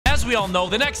as we all know,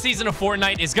 the next season of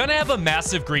Fortnite is gonna have a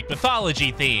massive Greek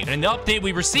mythology theme. And in the update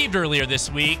we received earlier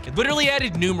this week, it literally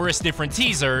added numerous different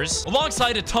teasers,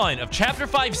 alongside a ton of Chapter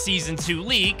 5 Season 2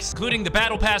 leaks, including the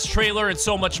Battle Pass trailer and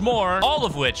so much more, all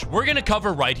of which we're gonna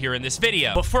cover right here in this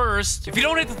video. But first, if you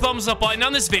don't hit the thumbs up button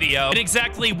on this video, in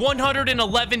exactly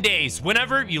 111 days,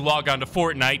 whenever you log on to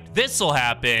Fortnite, this'll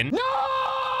happen. No!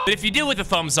 But if you do hit the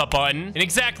thumbs up button, in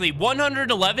exactly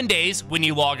 111 days, when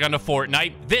you log on to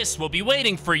Fortnite, this will be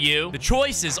waiting for you. The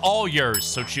choice is all yours,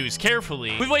 so choose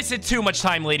carefully. We've wasted too much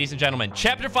time, ladies and gentlemen.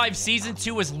 Chapter 5 Season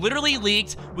 2 is literally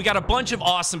leaked. We got a bunch of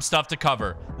awesome stuff to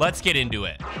cover. Let's get into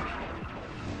it.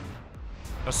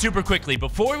 Now, super quickly,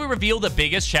 before we reveal the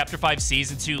biggest Chapter 5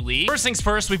 Season 2 leak, first things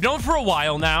first, we've known for a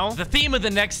while now, the theme of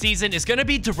the next season is going to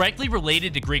be directly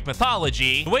related to Greek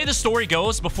mythology. The way the story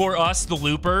goes, before us, the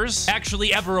Loopers,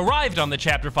 actually ever arrived on the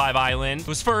Chapter 5 island,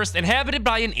 was first inhabited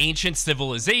by an ancient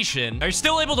civilization. Now, you're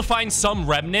still able to find some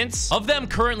remnants of them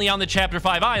currently on the Chapter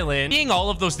 5 island, being all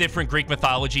of those different Greek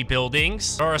mythology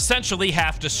buildings are essentially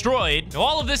half destroyed. Now,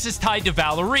 all of this is tied to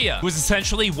Valeria, who is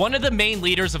essentially one of the main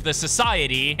leaders of the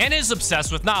society and is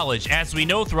obsessed with knowledge. As we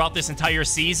know, throughout this entire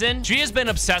season, she has been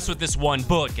obsessed with this one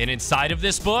book, and inside of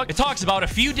this book, it talks about a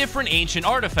few different ancient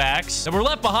artifacts that were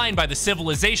left behind by the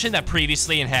civilization that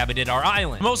previously inhabited our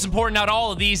island. Most important out of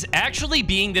all of these actually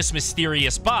being this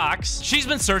mysterious box she's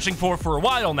been searching for a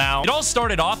while now. It all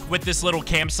started off with this little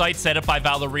campsite set up by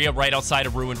Valeria right outside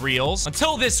of Ruined Reels,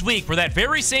 until this week, where that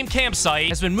very same campsite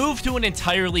has been moved to an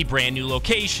entirely brand new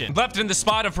location. Left in the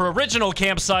spot of her original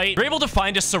campsite, you're able to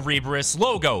find a Cerberus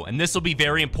logo, and this will be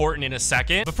very important in a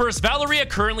second. But first, Valeria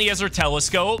currently has her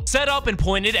telescope set up and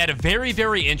pointed at a very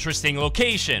interesting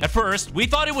location. At first, we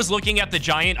thought it was looking at the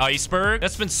giant iceberg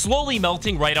that's been slowly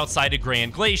melting right outside of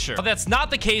Grand Glacier. But that's not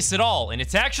the case at all, and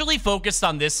it's actually focused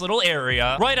on this little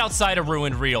area right outside of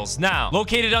Ruined Reels. Now,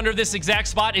 located under this exact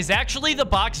spot is actually the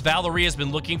box Valeria has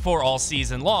been looking for all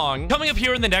season long. Coming up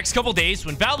here in the next couple days,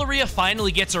 when Valeria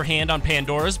finally gets her hand on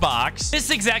Pandora's box, this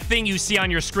exact thing you see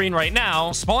on your screen right now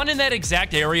will spawn in that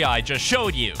exact area I just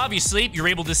showed you. Obviously, you're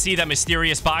able to see that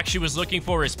mysterious box she was looking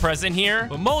for is present here,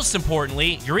 but most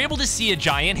importantly, you're able to see a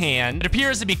giant hand that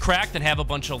appears to be cracked and have a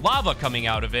bunch of lava coming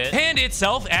out of it. The hand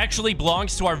itself actually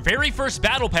belongs to our very first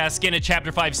Battle Pass skin in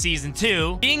Chapter 5 Season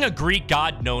 2, being a Greek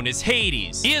god known as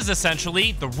Hades. He is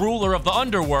essentially the ruler of the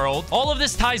underworld. All of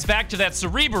this ties back to that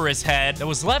Cerberus head that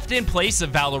was left in place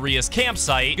of Valeria's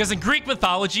campsite, because in Greek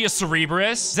mythology, a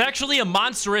Cerberus is actually a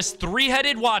monstrous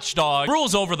three-headed watchdog who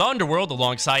rules over the underworld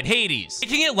alongside Hades,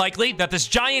 making it likely that this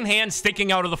giant hand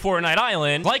sticking out of the Fortnite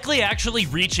island likely actually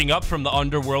reaching up from the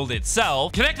underworld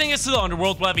itself. Connecting us to the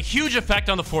underworld will have a huge effect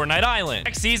on the Fortnite island.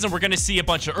 Next season, we're going to see a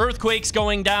bunch of earthquakes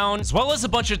going down, as well as a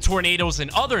bunch of tornadoes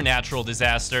and other natural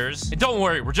disasters. And don't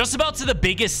worry, we're just about to the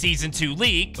biggest Season 2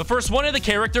 leak. But first, one of the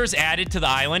characters added to the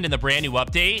island in the brand new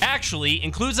update actually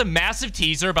includes a massive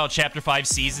teaser about Chapter 5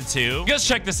 Season 2. Just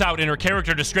check this out in her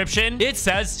character description. It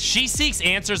says she seeks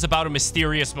answers about a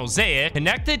mysterious mosaic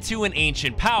connected to an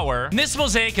ancient power. And this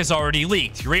mosaic is already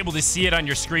leaked. You're able to see it on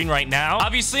your screen right now.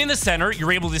 Obviously, in the center,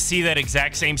 you're able to see that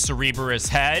exact same Cerberus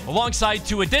head, alongside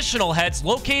two additional heads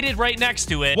located right next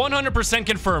to it, 100%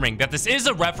 confirming that this is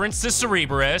a reference to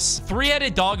Cerberus,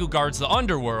 three-headed dog who guards the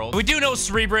underworld. We do know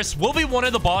Cerberus will be one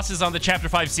of the bosses on the Chapter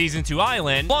 5 Season 2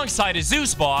 island, alongside a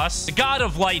Zeus boss, the god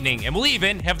of lightning, and we'll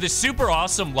even have this super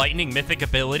awesome lightning mythic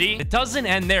ability. It doesn't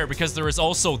end there, because there is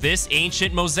also this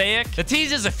ancient mosaic that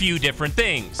teases a few different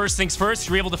things. First things first,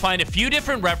 you're able to find a few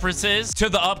different references to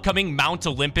the upcoming Mount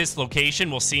Olympus location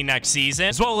we'll see next season,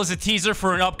 as well as a teaser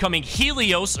for an upcoming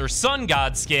Helios or Sun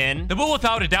God skin that will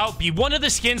without a doubt be one of the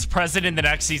skins present in the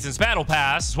next season's Battle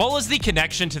Pass, as well as the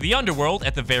connection to the underworld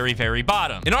at the very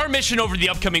bottom. And our mission over the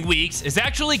upcoming weeks is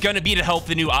actually going to be to help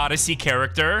the new Odyssey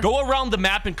character go around the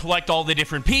map and collect all the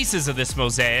different pieces of this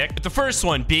mosaic, with the first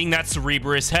one being that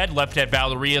Cerberus head left at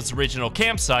Valeria's original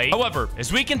campsite. However,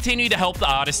 as we continue to help the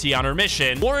Odyssey on our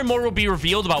mission, more and more will be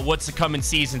revealed about what's to come in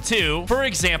Season 2. For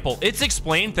example, it's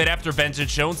explained that after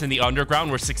Vengeance Jones and the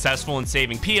Underground were successful in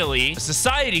saving PLE, the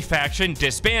Society faction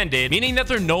disbanded, meaning that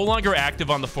they're no longer active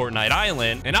on the Fortnite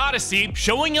island. And Odyssey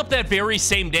showing up that very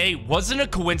same day wasn't a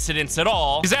coincidence at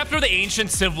all, because after the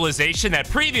ancient civilization that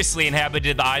previously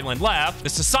inhabited the island left, the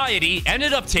Society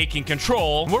ended up taking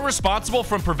control and were responsible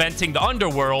for preventing the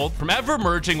underworld from ever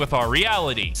merging with our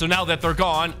reality. So now that they're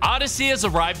gone, Odyssey has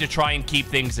arrived to try and keep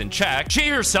things in check. She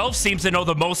herself herself seems to know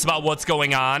the most about what's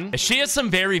going on, as she has some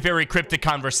very, very cryptic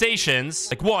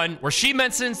conversations. Like one, where she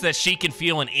mentions that she can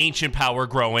feel an ancient power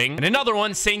growing, and another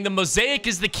one saying the mosaic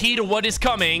is the key to what is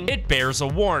coming. It bears a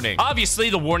warning. Obviously,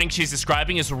 the warning she's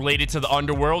describing is related to the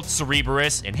underworld,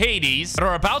 Cerberus, and Hades, that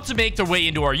are about to make their way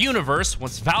into our universe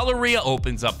once Valeria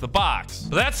opens up the box.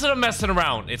 But that's not messing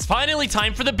around. It's finally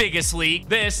time for the biggest leak.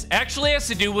 This actually has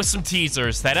to do with some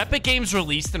teasers that Epic Games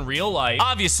released in real life.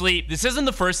 Obviously, this isn't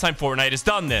the first time Fortnite has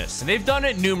done this, and they've done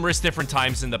it numerous different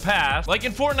times in the past, like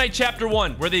in Fortnite Chapter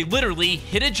 1, where they literally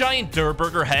hid a giant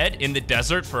Durburger head in the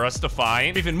desert for us to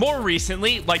find. Even more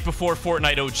recently, like before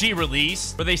Fortnite OG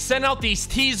release, where they sent out these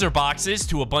teaser boxes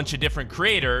to a bunch of different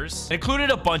creators, and included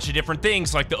a bunch of different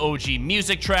things like the OG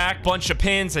music track, bunch of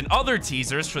pins, and other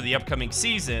teasers for the upcoming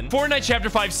season. Fortnite Chapter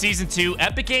 5 Season 2,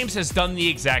 Epic Games has done the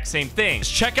exact same thing.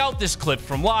 Just check out this clip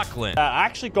from Lachlan. I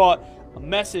actually got a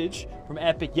message from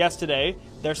Epic yesterday.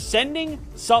 They're sending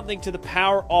something to the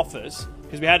Power office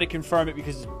because we had to confirm it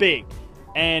because it's big.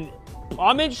 And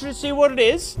I'm interested to see what it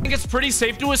is. I think it's pretty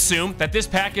safe to assume that this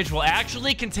package will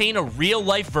actually contain a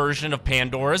real-life version of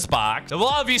Pandora's box. It will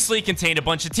obviously contain a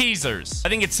bunch of teasers. I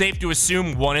think it's safe to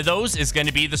assume one of those is going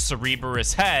to be the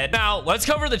Cerberus head. Now, let's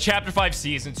cover the Chapter 5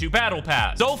 Season 2 Battle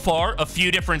Pass. So far, a few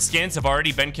different skins have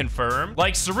already been confirmed,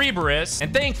 like Cerberus,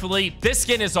 and thankfully, this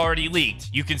skin is already leaked.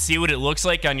 You can see what it looks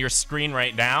like on your screen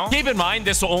right now. Keep in mind,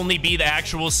 this will only be the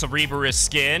actual Cerberus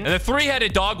skin, and the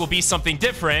three-headed dog will be something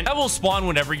different that will spawn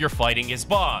whenever you're fighting his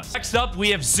boss. Next up, we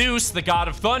have Zeus, the god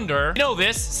of thunder. You know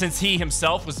this, since he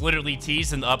himself was literally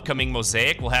teased in the upcoming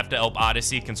mosaic. We'll have to help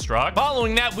Odyssey construct.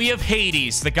 Following that, we have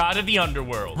Hades, the god of the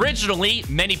underworld. Originally,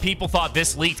 many people thought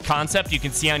this leaked concept you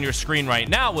can see on your screen right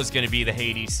now was going to be the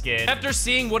Hades skin. After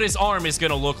seeing what his arm is going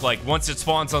to look like once it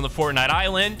spawns on the Fortnite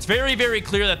island, it's very, very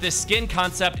clear that this skin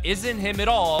concept isn't him at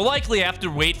all. We'll likely have to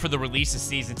wait for the release of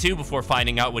Season 2 before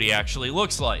finding out what he actually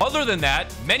looks like. Other than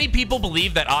that, many people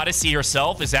believe that Odyssey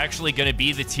herself is actually going to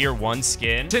be the tier 1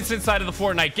 skin, since inside of the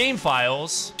Fortnite game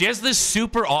files, she has this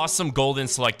super awesome golden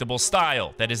selectable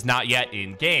style that is not yet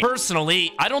in game.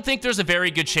 Personally, I don't think there's a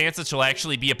very good chance that she'll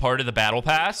actually be a part of the battle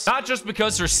pass, not just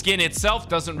because her skin itself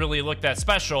doesn't really look that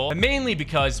special, but mainly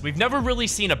because we've never really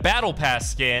seen a battle pass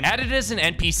skin added as an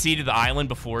NPC to the island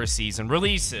before a season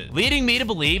releases, leading me to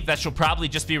believe that she'll probably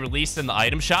just be released in the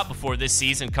item shop before this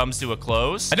season comes to a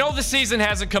close. I know the season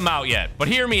hasn't come out yet, but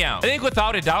hear me out. I think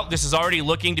without a doubt, this is already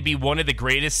looking to be one of the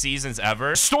greatest seasons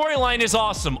ever. Storyline is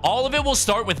awesome. All of it will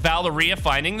start with Valeria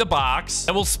finding the box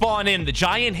that will spawn in the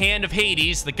giant hand of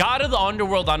Hades, the god of the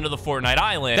underworld under the Fortnite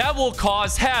island, that will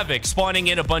cause havoc, spawning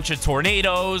in a bunch of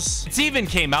tornadoes. It's even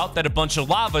came out that a bunch of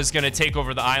lava is going to take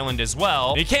over the island as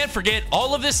well. And you can't forget,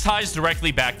 all of this ties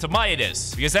directly back to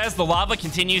Midas, because as the lava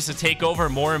continues to take over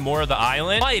more and more of the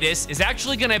island, Midas is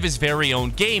actually going to have his very own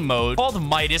game mode called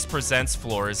Midas Presents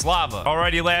Floor is Lava.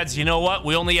 Alrighty, lads, you know what?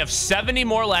 We only have 70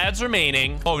 more lads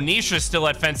remaining. Oh, Nisha's still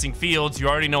at Fencing Fields. You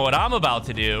already know what I'm about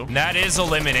to do. And that is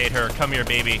eliminate her. Come here,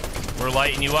 baby. We're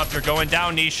lighting you up. You're going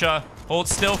down, Nisha. Hold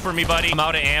still for me, buddy. I'm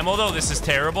out of ammo, though. This is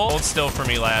terrible. Hold still for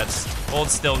me, lads. Hold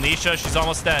still. Nisha, she's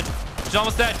almost dead. She's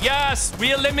almost dead. Yes,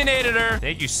 we eliminated her.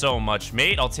 Thank you so much,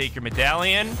 mate. I'll take your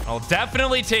medallion. I'll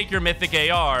definitely take your Mythic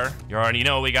AR. You already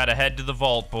know we got to head to the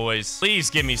vault, boys. Please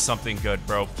give me something good,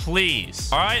 bro.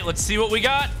 Please. All right, let's see what we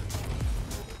got.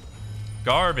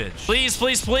 Garbage. Please,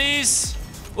 please, please.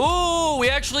 Ooh, we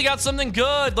actually got something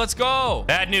good. Let's go.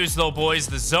 Bad news, though, boys.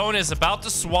 The zone is about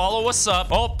to swallow us up.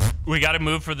 Oh, we got to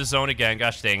move for the zone again.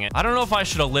 Gosh dang it. I don't know if I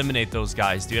should eliminate those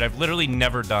guys, dude. I've literally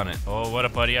never done it. Oh, what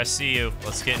up, buddy? I see you.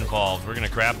 Let's get involved. We're going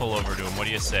to grapple over to him. What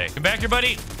do you say? Come back here,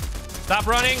 buddy. Stop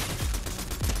running.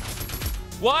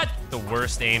 What? The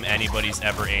worst aim anybody's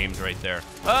ever aimed right there.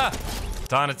 Ah.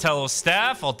 Donatello's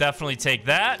staff. I'll definitely take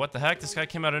that. What the heck? This guy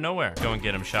came out of nowhere. Go and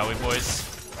get him, shall we, boys?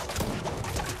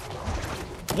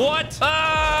 What?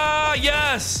 Ah,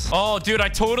 yes. Oh, dude, I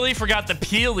totally forgot the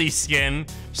Peely skin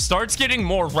starts getting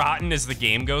more rotten as the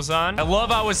game goes on. I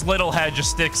love how his little head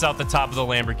just sticks out the top of the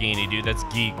Lamborghini, dude. That's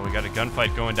geek. Oh, we got a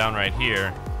gunfight going down right here.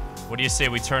 What do you say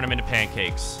we turn them into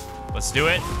pancakes? Let's do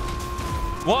it.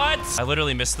 What? I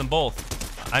literally missed them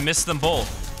both. I missed them both.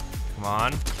 Come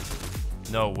on.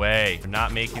 No way. They're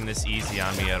not making this easy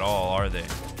on me at all, are they?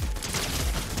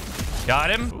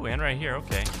 Got him. Ooh, and right here.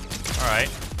 Okay. All right.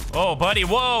 Oh, buddy.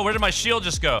 Whoa, where did my shield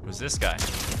just go? It was this guy.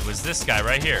 It was this guy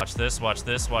right here. Watch this, watch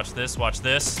this, watch this, watch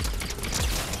this.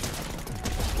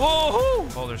 Whoa!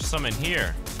 Oh, there's some in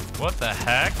here. What the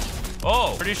heck?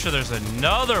 Oh, pretty sure there's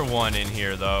another one in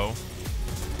here, though.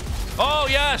 Oh,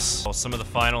 yes! Oh, some of the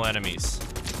final enemies.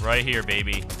 Right here,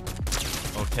 baby.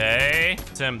 Okay.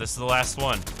 Tim, this is the last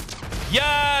one.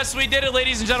 Yes, we did it,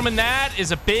 ladies and gentlemen. That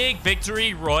is a big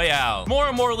victory royale. More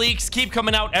and more leaks keep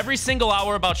coming out every single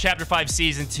hour about Chapter 5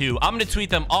 Season 2. I'm going to tweet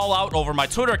them all out over my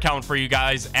Twitter account for you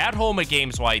guys,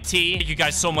 @HomeAGamesYT. Thank you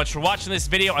guys so much for watching this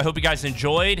video. I hope you guys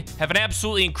enjoyed. Have an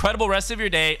absolutely incredible rest of your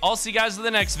day. I'll see you guys in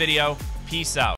the next video. Peace out.